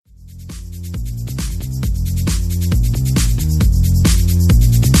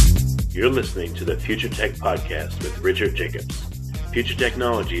You're listening to the Future Tech Podcast with Richard Jacobs. Future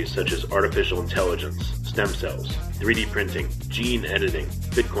technologies such as artificial intelligence, stem cells, 3D printing, gene editing,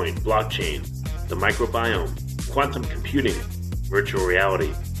 Bitcoin, blockchain, the microbiome, quantum computing, virtual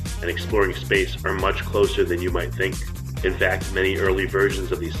reality, and exploring space are much closer than you might think. In fact, many early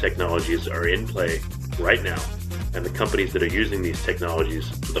versions of these technologies are in play right now, and the companies that are using these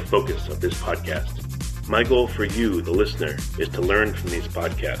technologies are the focus of this podcast. My goal for you, the listener, is to learn from these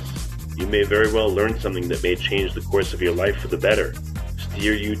podcasts. You may very well learn something that may change the course of your life for the better,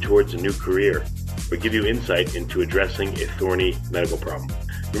 steer you towards a new career, or give you insight into addressing a thorny medical problem.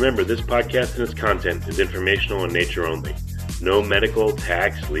 Remember, this podcast and its content is informational in nature only. No medical,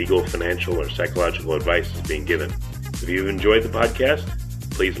 tax, legal, financial, or psychological advice is being given. If you've enjoyed the podcast,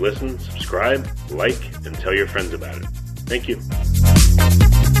 please listen, subscribe, like, and tell your friends about it. Thank you.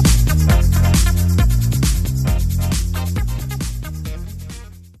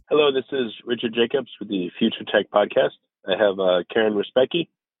 Hello, this is Richard Jacobs with the Future Tech Podcast. I have Karen Rzepecki,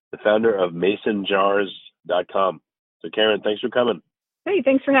 the founder of MasonJars.com. So Karen, thanks for coming. Hey,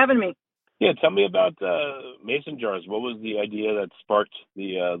 thanks for having me. Yeah, tell me about Mason Jars. What was the idea that sparked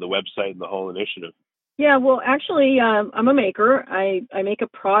the website and the whole initiative? Yeah, well, actually, I'm a maker. I make a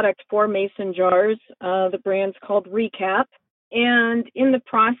product for Mason Jars. The brand's called Recap. And in the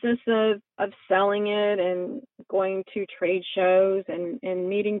process of selling it and going to trade shows and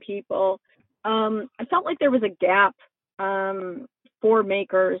meeting people, I felt like there was a gap for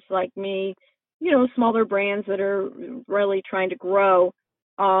makers like me, smaller brands that are really trying to grow.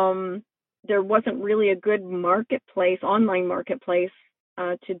 There wasn't really a good marketplace, online marketplace,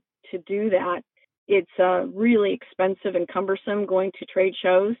 to do that. It's really expensive and cumbersome going to trade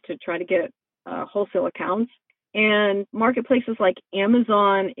shows to try to get wholesale accounts. And marketplaces like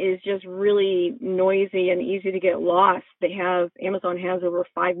Amazon is just really noisy and easy to get lost. Amazon has over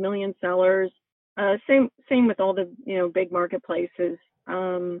 5 million sellers. Same with all the big marketplaces.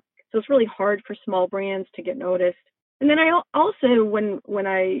 So it's really hard for small brands to get noticed. And then I also, when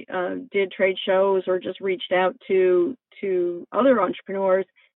I did trade shows or just reached out to other entrepreneurs,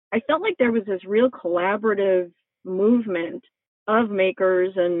 I felt like there was this real collaborative movement of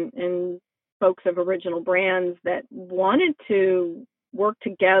makers and folks of original brands that wanted to work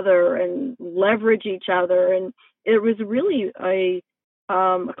together and leverage each other. And it was really a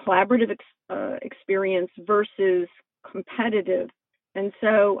collaborative experience versus competitive. And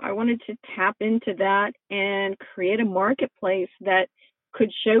so I wanted to tap into that and create a marketplace that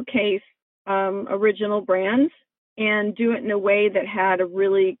could showcase original brands and do it in a way that had a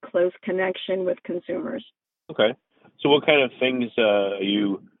really close connection with consumers. Okay. So what kind of things are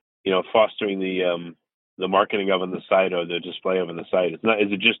you fostering the marketing of on the site or the display of on the site?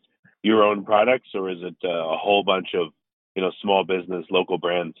 Is it just your own products, or is it a whole bunch of small business local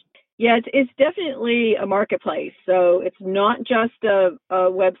brands? Yeah, it's definitely a marketplace. So it's not just a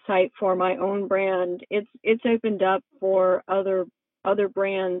website for my own brand. It's opened up for other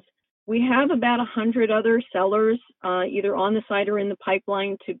brands. We have about 100 other sellers, either on the site or in the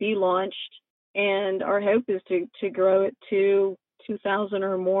pipeline to be launched. And our hope is to grow it to 2,000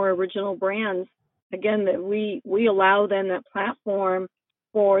 or more original brands. Again, that we allow then that platform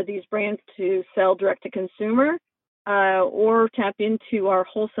for these brands to sell direct to consumer, or tap into our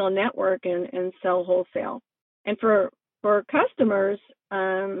wholesale network and sell wholesale. And for customers,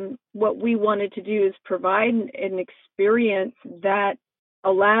 what we wanted to do is provide an experience that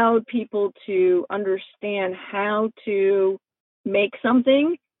allowed people to understand how to make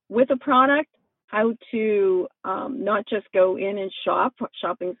something with a product, how to not just go in and shop.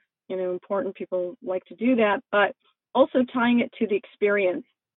 Shopping's important. People like to do that, but also tying it to the experience.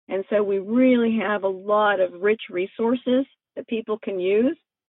 And so we really have a lot of rich resources that people can use.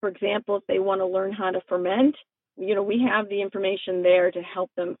 For example, if they want to learn how to ferment, we have the information there to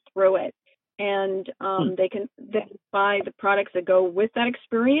help them through it. And they can buy the products that go with that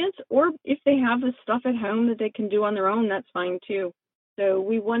experience, or if they have the stuff at home that they can do on their own, that's fine too. So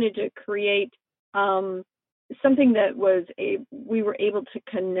we wanted to create something that we were able to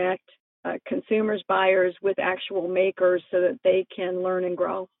connect consumers, buyers with actual makers so that they can learn and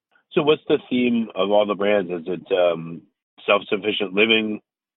grow. So what's the theme of all the brands? Is it self-sufficient living,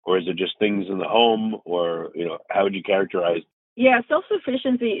 or is it just things in the home, or, how would you characterize? Yeah,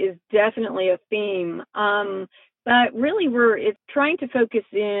 self-sufficiency is definitely a theme. But really it's trying to focus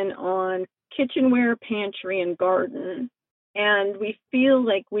in on kitchenware, pantry, and garden. And we feel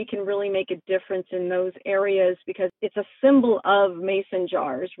like we can really make a difference in those areas because it's a symbol of Mason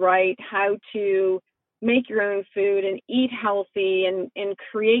Jars, right? How to make your own food and eat healthy and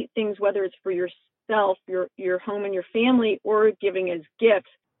create things, whether it's for yourself, your home and your family, or giving as gifts.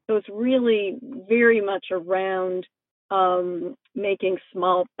 So it's really very much around making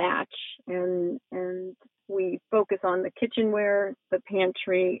small batch, and we focus on the kitchenware, the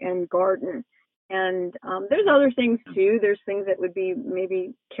pantry, and garden. And there's other things too. There's things that would be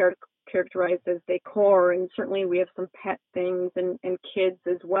maybe characterized as decor, and certainly we have some pet things and kids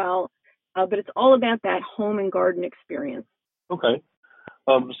as well. But it's all about that home and garden experience. Okay.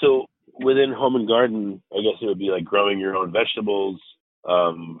 So within home and garden, I guess it would be like growing your own vegetables,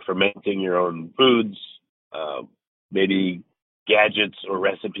 fermenting your own foods, maybe gadgets or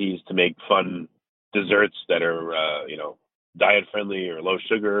recipes to make fun desserts that are, diet friendly or low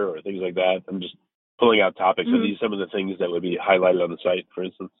sugar or things like that. I'm just pulling out topics. Are these some of the things that would be highlighted on the site, for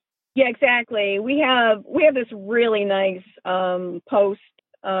instance? Yeah, exactly. We have this really nice post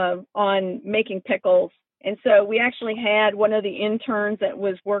on making pickles. And so we actually had one of the interns that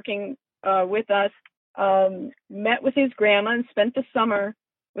was working with us, met with his grandma and spent the summer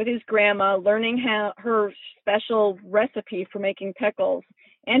with his grandma learning her special recipe for making pickles.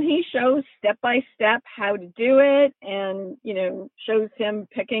 And he shows step by step how to do it, and, shows him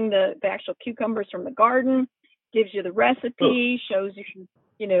picking the actual cucumbers from the garden, gives you the recipe, shows you,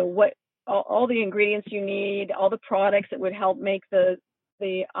 what all the ingredients you need, all the products that would help make the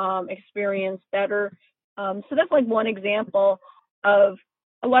experience better. So that's like one example of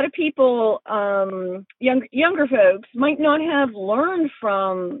a lot of people, younger folks might not have learned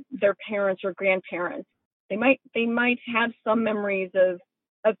from their parents or grandparents. They might have some memories of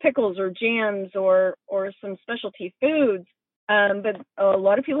pickles or jams or some specialty foods, but a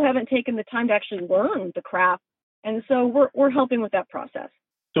lot of people haven't taken the time to actually learn the craft, and so we're helping with that process.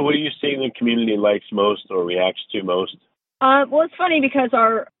 So what are you seeing the community likes most or reacts to most? Well, it's funny because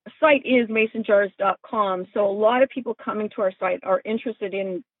our site is masonjars.com, so a lot of people coming to our site are interested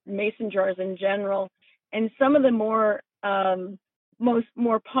in mason jars in general, and some of the more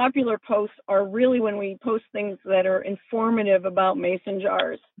popular posts are really when we post things that are informative about mason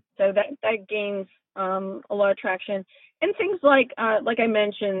jars. So that gains a lot of traction, and things like I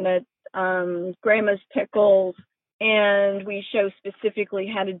mentioned, that grandma's pickles. And we show specifically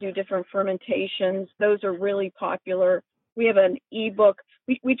how to do different fermentations. Those are really popular. We have an ebook.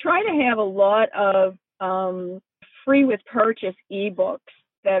 We try to have a lot of free with purchase ebooks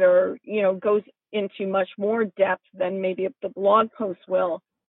that are, goes into much more depth than maybe the blog posts will.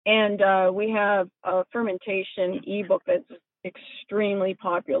 And we have a fermentation ebook that's extremely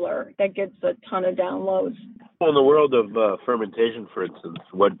popular that gets a ton of downloads. Well, in the world of fermentation, for instance,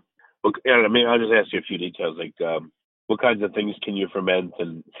 I'll just ask you a few details, like what kinds of things can you ferment,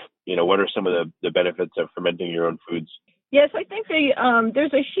 and what are some of the benefits of fermenting your own foods? Yes, I think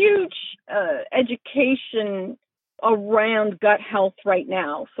there's a huge education around gut health right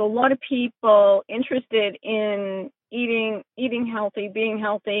now. So a lot of people interested in eating healthy, being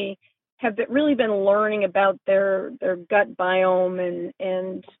healthy, have really been learning about their gut biome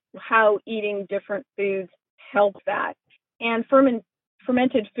and how eating different foods help that. And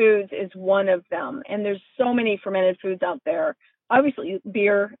fermented foods is one of them. And there's so many fermented foods out there. Obviously,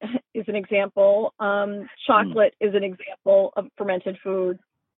 beer is an example. Chocolate is an example of fermented food.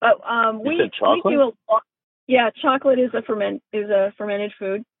 But we do a lot. Yeah, chocolate is a fermented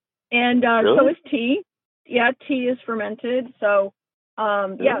food, and really? So is tea. Yeah, tea is fermented. So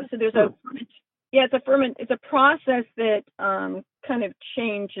so there's it's a process that kind of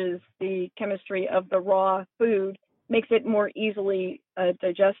changes the chemistry of the raw food, makes it more easily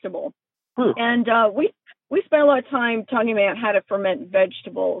digestible. And we spent a lot of time talking about how to ferment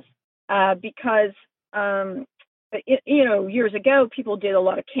vegetables because years ago people did a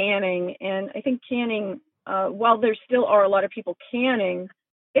lot of canning, and I think canning, while there still are a lot of people canning,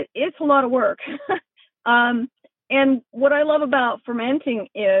 it's a lot of work. And what I love about fermenting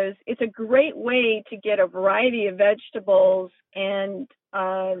is it's a great way to get a variety of vegetables and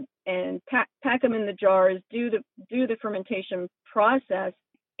pack them in the jars, do the fermentation process,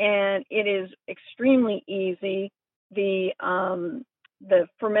 and it is extremely easy. The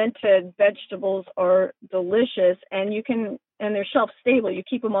fermented vegetables are delicious, and they're shelf stable. You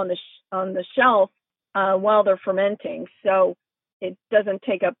keep them on the shelf while they're fermenting, so it doesn't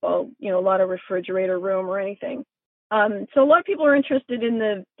take up a lot of refrigerator room or anything. So a lot of people are interested in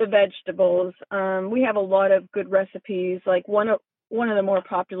the vegetables. We have a lot of good recipes. Like one of the more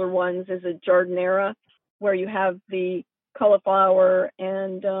popular ones is a jardinera, where you have the cauliflower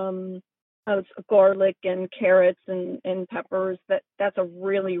and garlic and carrots and peppers. That's a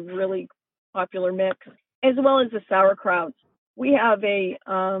really, really popular mix, as well as the sauerkraut. We have a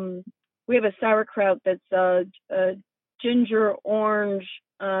sauerkraut that's a ginger orange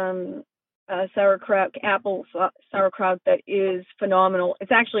sauerkraut, sauerkraut that is phenomenal.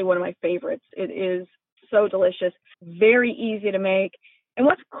 It's actually one of my favorites. It is so delicious, very easy to make. And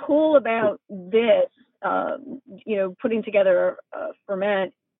what's cool about this, putting together a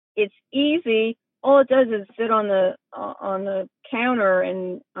ferment, it's easy. All it does is sit on the counter,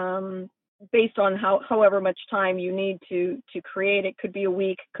 and based on however much time you need to create it, could be a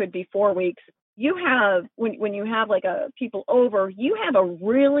week, could be 4 weeks. You have when you have like people over, you have a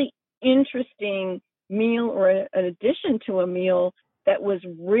really interesting meal or an addition to a meal that was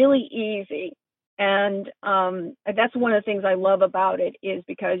really easy. And that's one of the things I love about it, is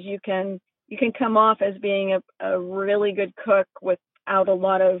because you can come off as being a really good cook without a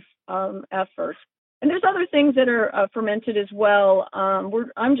lot of effort. And there's other things that are fermented as well.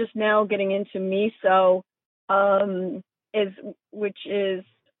 I'm just now getting into miso, which is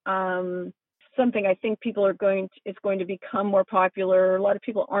something I think it's going to become more popular. A lot of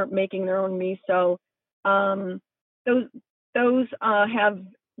people aren't making their own miso. Those have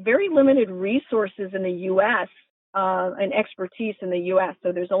very limited resources in the U.S. And expertise in the U.S.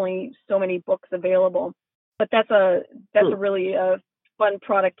 So there's only so many books available. But that's a really fun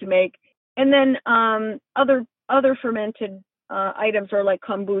product to make. And then other fermented items are like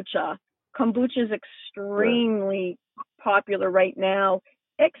kombucha. Kombucha is extremely popular right now.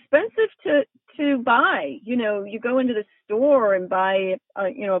 Expensive to buy. You go into the store and buy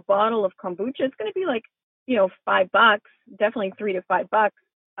a bottle of kombucha. It's going to be like $5, definitely $3 to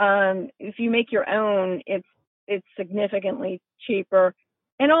 $5. If you make your own, it's significantly cheaper.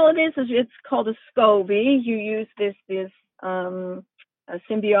 And all it is it's called a SCOBY. You use this a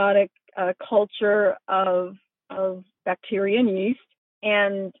symbiotic culture of bacteria and yeast,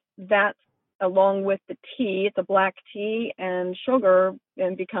 and that's along with the tea. It's a black tea and sugar,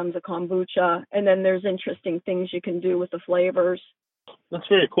 and becomes a kombucha. And then there's interesting things you can do with the flavors. That's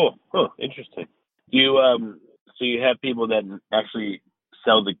very cool. Oh, interesting. So you have people that actually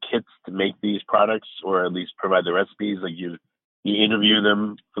sell the kits to make these products, or at least provide the recipes? Like you interview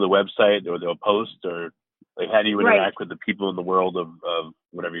them for the website, or they'll post, or like how do you interact with the people in the world of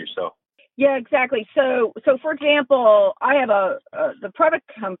whatever you sell? Yeah, exactly. So for example, I have the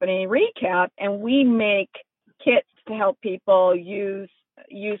product company Recap, and we make kits to help people use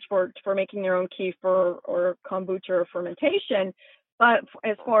for making their own kefir or kombucha or fermentation. But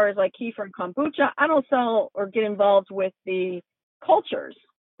as far as like kefir and kombucha, I don't sell or get involved with the cultures,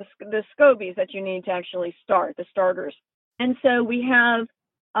 the SCOBYs that you need to actually start, the starters. And so we have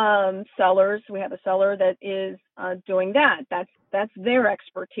sellers. We have a seller that is doing that. That's their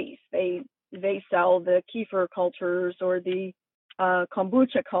expertise. They sell the kefir cultures or the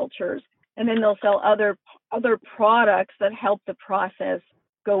kombucha cultures, and then they'll sell other products that help the process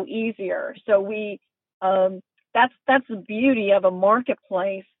go easier. So that's the beauty of a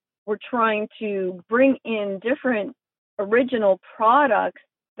marketplace. We're trying to bring in different original products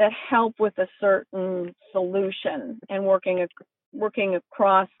that help with a certain solution, and working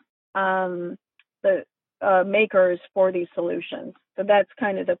across the makers for these solutions. So that's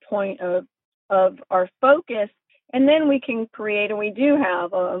kind of the point of our focus. And then we can create, and we do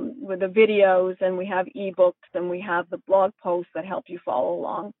have with the videos, and we have ebooks, and we have the blog posts that help you follow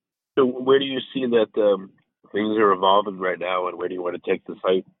along. So where do you see that things are evolving right now, and where do you want to take the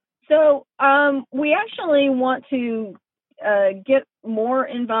site? So we actually want to get more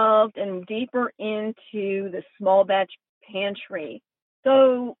involved and deeper into the small batch pantry.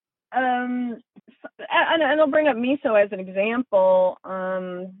 So, and I'll bring up miso as an example.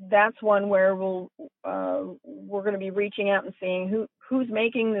 That's one where we're going to be reaching out and seeing who's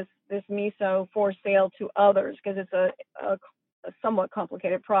making this miso for sale to others, because it's a somewhat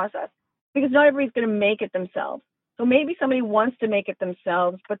complicated process, because not everybody's going to make it themselves. So maybe somebody wants to make it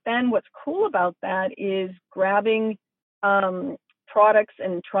themselves, but then what's cool about that is grabbing products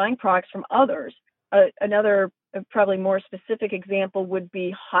and trying products from others. Another probably more specific example would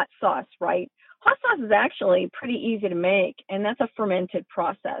be hot sauce, right? Hot sauce is actually pretty easy to make, and that's a fermented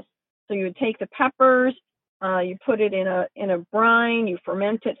process. So you would take the peppers, you put it in a brine, you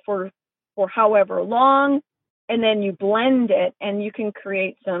ferment it for however long, and then you blend it, and you can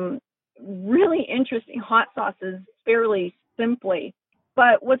create some really interesting hot sauces fairly simply.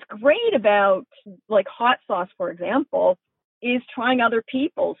 But what's great about like hot sauce, for example, is trying other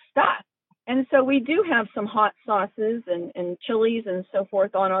people's stuff. And so we do have some hot sauces and chilies and so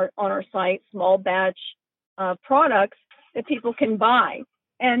forth on our site, small batch products that people can buy.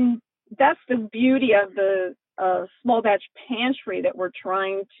 And that's the beauty of the small batch pantry that we're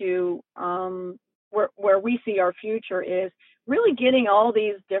trying to, where we see our future is really getting all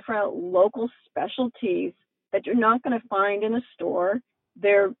these different local specialties that you're not going to find in a store,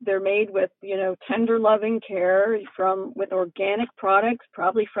 they're made with, tender loving care with organic products,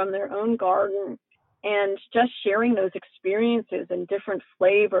 probably from their own garden, and just sharing those experiences and different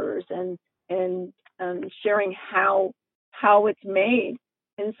flavors and sharing how it's made.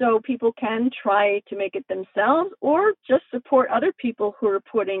 And so people can try to make it themselves or just support other people who are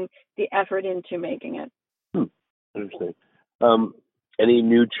putting the effort into making it. Interesting. Any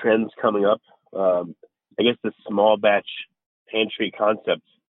new trends coming up? I guess the small batch pantry concept,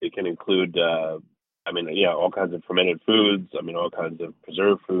 it can include, all kinds of fermented foods. All kinds of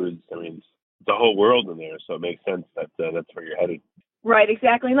preserved foods. It's the whole world in there. So it makes sense that that's where you're headed. Right,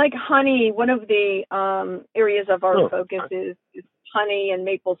 exactly. Like honey, one of the areas of our focus is honey and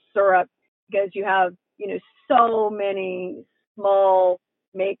maple syrup, because you have, so many small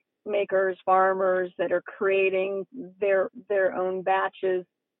makers, farmers that are creating their own batches.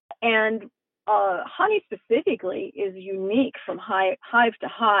 And honey specifically is unique from hive to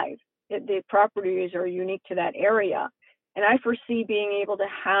hive. The properties are unique to that area. And I foresee being able to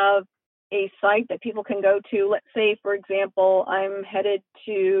have a site that people can go to. Let's say, for example, I'm headed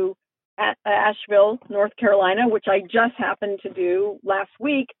to Asheville, North Carolina, which I just happened to do last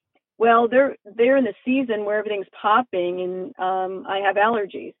week. Well, they're in the season where everything's popping, and I have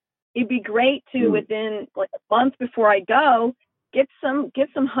allergies. It'd be great to within like a month before I go, get some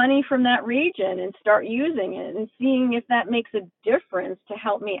honey from that region and start using it and seeing if that makes a difference to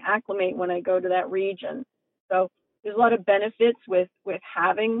help me acclimate when I go to that region. So there's a lot of benefits with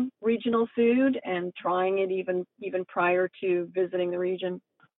having regional food and trying it even prior to visiting the region.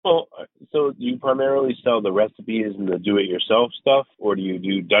 Well, so do you primarily sell the recipes and the do-it-yourself stuff, or do you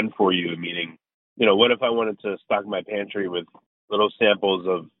do done-for-you, meaning, what if I wanted to stock my pantry with little samples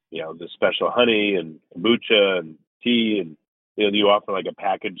of, the special honey and kombucha and tea, and, do you offer like a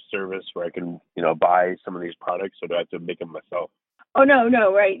package service where I can, buy some of these products, or do I have to make them myself? Oh,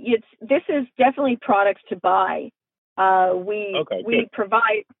 no, right. This is definitely products to buy. We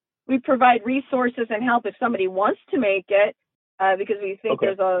provide resources and help if somebody wants to make it, because we think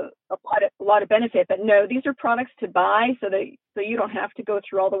there's a lot of benefit. But no, these are products to buy, so you don't have to go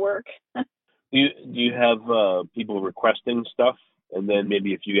through all the work. Do you have people requesting stuff, and then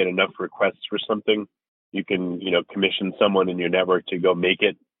maybe if you get enough requests for something, you can commission someone in your network to go make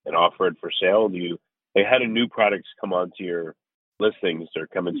it and offer it for sale? How do new products come onto your listings or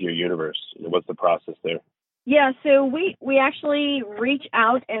come into your universe? What's the process there? Yeah, so we actually reach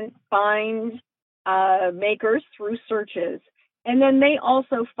out and find makers through searches, and then they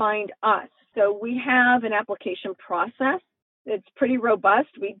also find us. So we have an application process. It's pretty robust.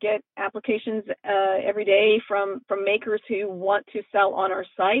 We get applications every day from makers who want to sell on our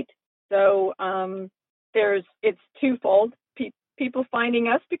site. So it's twofold. People finding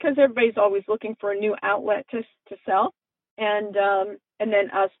us because everybody's always looking for a new outlet to sell, and then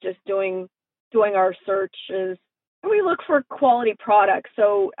us just doing our searches. We look for quality products.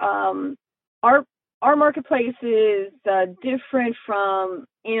 So our marketplace is different from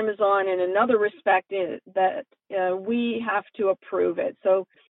Amazon in another respect, that we have to approve it. So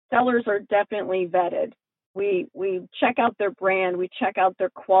sellers are definitely vetted. We check out their brand, we check out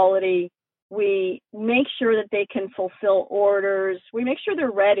their quality, we make sure that they can fulfill orders, we make sure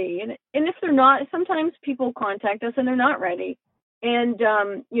they're ready. And if they're not, sometimes people contact us and they're not ready. And,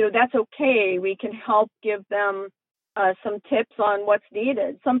 that's okay. We can help give them some tips on what's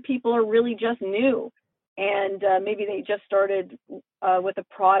needed. Some people are really just new, and maybe they just started with a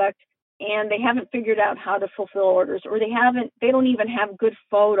product and they haven't figured out how to fulfill orders, or they don't even have good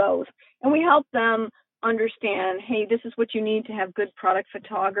photos. And we help them understand, hey, this is what you need to have good product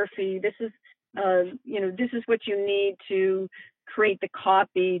photography. This is, this is what you need to create the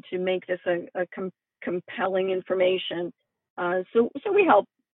copy to make this a compelling information. So we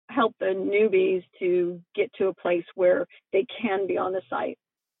help the newbies to get to a place where they can be on the site.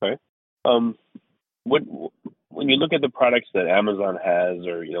 Okay. When you look at the products that Amazon has,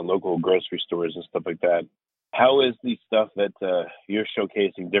 or local grocery stores and stuff like that, how is the stuff that you're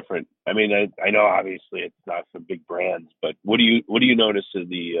showcasing different? I know obviously it's not for big brands, but what do you notice is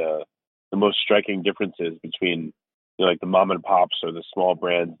the most striking differences between like the mom and pops or the small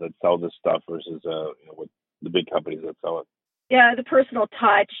brands that sell this stuff versus what the big companies that sell it? Yeah, the personal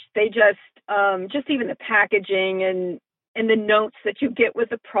touch. They just even the packaging and the notes that you get with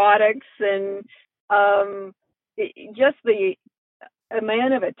the products, and just the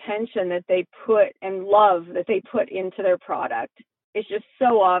amount of attention that they put and love that they put into their product. It's just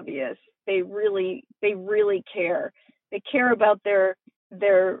so obvious. They really care. They care about their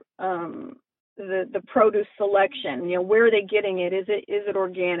the produce selection. Where are they getting it? Is it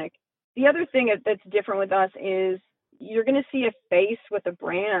organic? The other thing that's different with us is you're going to see a face with a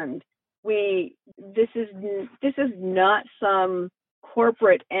brand. This is not some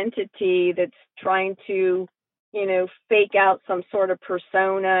corporate entity that's trying to, fake out some sort of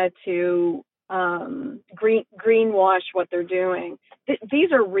persona to greenwash what they're doing.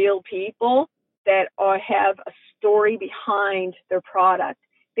 These are real people that have a story behind their product.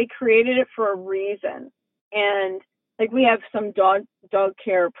 They created it for a reason. And like we have some dog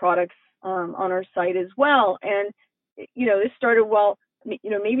care products on our site as well. And, this started,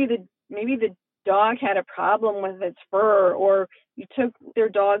 maybe the dog had a problem with its fur, or you took their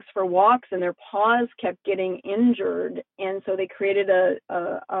dogs for walks and their paws kept getting injured. And so they created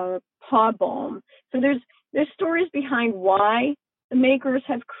a paw balm. So there's stories behind why the makers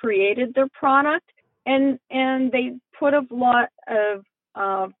have created their product, and they put a lot of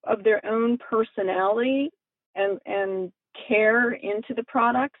their own personality and care into the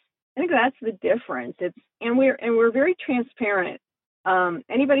products. I think that's the difference. We're very transparent.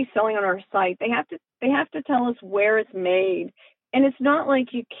 Anybody selling on our site, they have to tell us where it's made. And it's not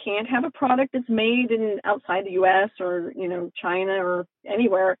like you can't have a product that's made outside the U.S. or China or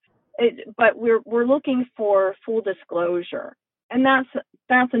anywhere. But we're looking for full disclosure, and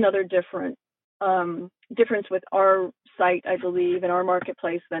that's another difference with our site, I believe, and our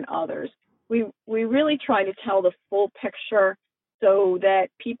marketplace than others. We really try to tell the full picture so that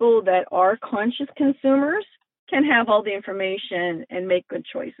people that are conscious consumers can have all the information and make good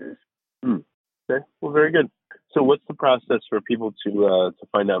choices. Okay, well, very good. So what's the process for people to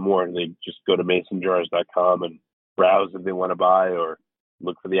find out more? Do they just go to masonjars.com and browse if they want to buy, or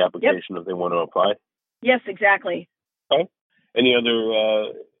look for the application if they want to apply? Yes, exactly. Okay. Any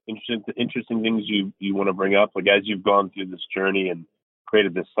other interesting things you want to bring up? Like, as you've gone through this journey and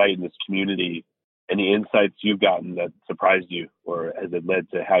created this site and this community, any insights you've gotten that surprised you, or has it led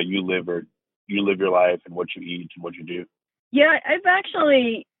to how you live your life and what you eat and what you do? Yeah,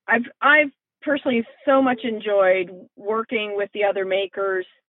 I've personally so much enjoyed working with the other makers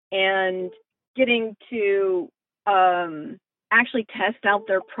and getting to actually test out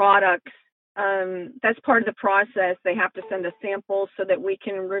their products. That's part of the process. They have to send us samples so that we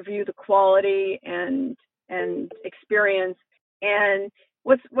can review the quality and experience. And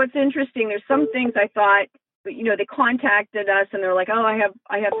what's interesting, there's some things I thought, they contacted us and they're like, oh, I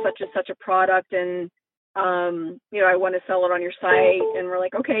have such a product, and I want to sell it on your site. And we're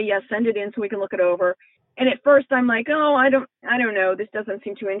like, okay, yes, send it in so we can look it over. And at first I'm like, oh, I don't know, this doesn't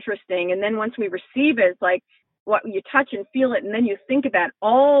seem too interesting. And then once we receive it, it's like, what you touch and feel it, and then you think about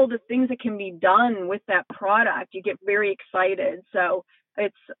all the things that can be done with that product, you get very excited. So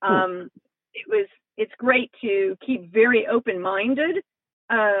it's great to keep very open-minded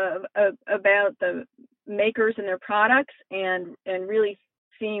about the makers and their products, and really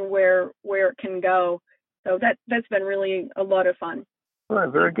seeing where it can go. So that's been really a lot of fun. All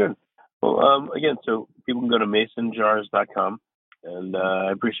right, very good. Well, again, so people can go to masonjars.com, and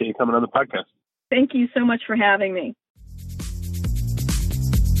I appreciate you coming on the podcast. Thank you so much for having me.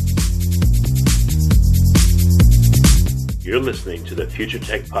 You're listening to the Future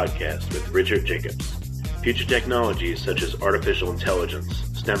Tech Podcast with Richard Jacobs. Future technologies such as artificial intelligence,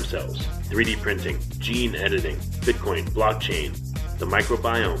 stem cells, 3D printing, gene editing, Bitcoin, blockchain, the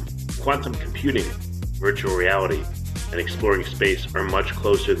microbiome, quantum computing, virtual reality, and exploring space are much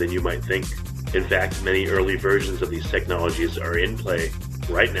closer than you might think. In fact, many early versions of these technologies are in play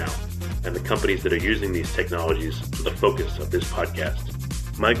right now, and the companies that are using these technologies are the focus of this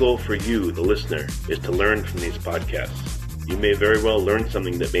podcast. My goal for you, the listener, is to learn from these podcasts. You may very well learn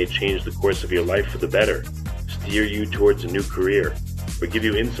something that may change the course of your life for the better, steer you towards a new career, or give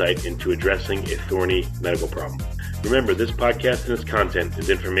you insight into addressing a thorny medical problem. Remember, this podcast and its content is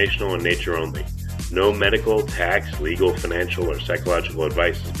informational in nature only. No medical, tax, legal, financial, or psychological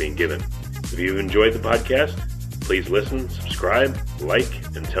advice is being given. If you've enjoyed the podcast, please listen, subscribe, like,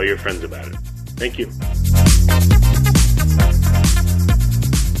 and tell your friends about it. Thank you.